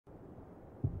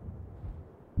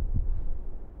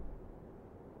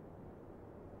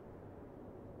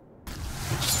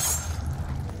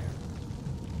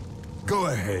Go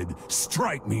ahead,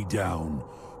 strike me down.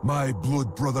 My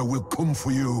blood brother will come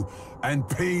for you, and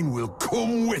pain will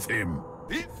come with him.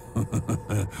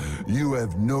 You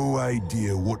have no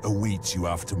idea what awaits you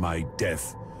after my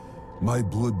death. My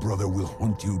blood brother will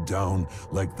hunt you down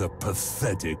like the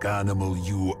pathetic animal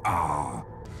you are.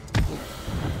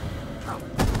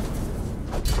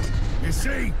 You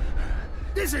see,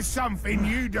 this is something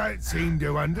you don't seem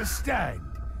to understand.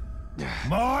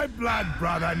 My blood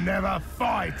brother never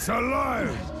fights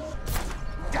alone.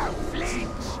 Don't flinch!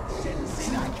 Didn't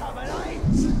see that cover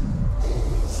lights!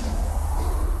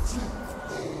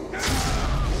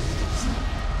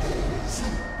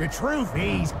 The truth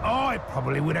is, I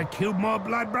probably would have killed my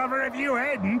blood brother if you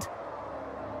hadn't.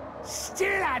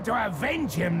 Still had to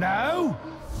avenge him, though.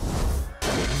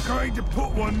 I'm going to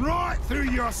put one right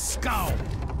through your skull.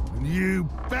 And you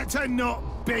better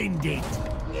not bend it.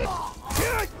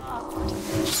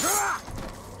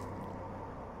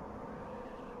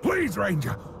 Please,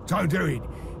 Ranger, don't do it.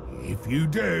 If you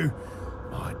do,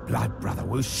 my blood brother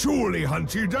will surely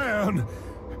hunt you down.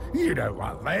 You don't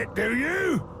want that, do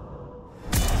you?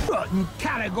 Rotten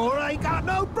Caligor ain't got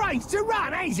no brains to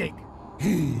run, has it?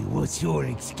 What's your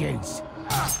excuse?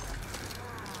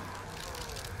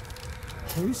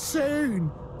 Too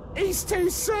soon. It's too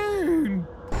soon.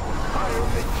 I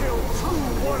only killed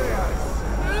 2 warriors!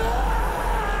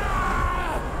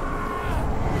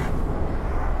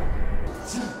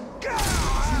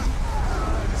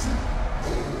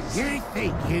 You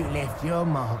think you left your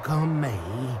mark on me?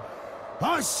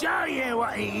 I'll show you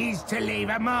what it is to leave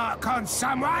a mark on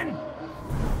someone!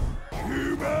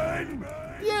 Human!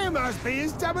 You must be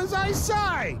as dumb as I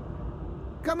say!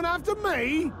 Coming after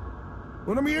me?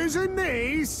 When I'm using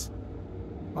these?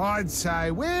 I'd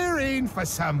say we're in for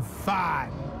some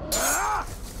fun.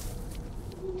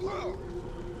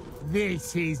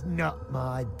 This is not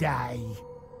my day.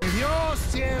 If you're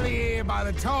still here by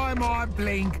the time I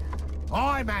blink,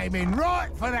 I'm aiming right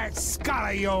for that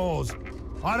skull of yours.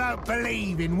 I don't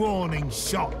believe in warning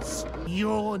shots.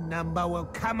 Your number will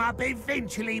come up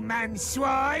eventually, man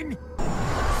swine.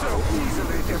 So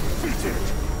easily defeated!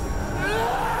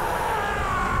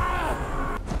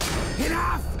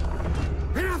 Enough!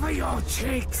 Enough of your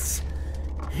tricks!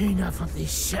 Enough of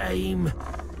this shame.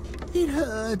 It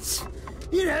hurts.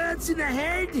 It hurts in the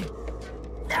head.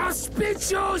 I'll split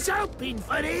yours open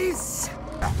for this.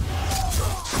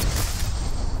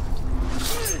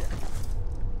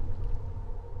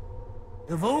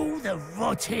 Of all the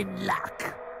rotten luck.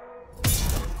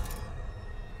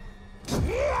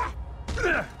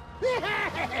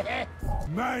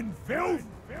 Man, filth!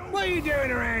 What are you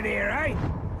doing around here, eh?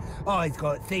 I've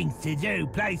got things to do,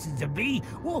 places to be.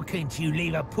 Why can't you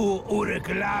leave a poor Uruk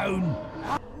alone?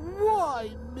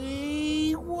 Why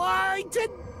me? Why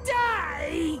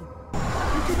today?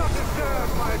 You do not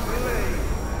deserve my blade!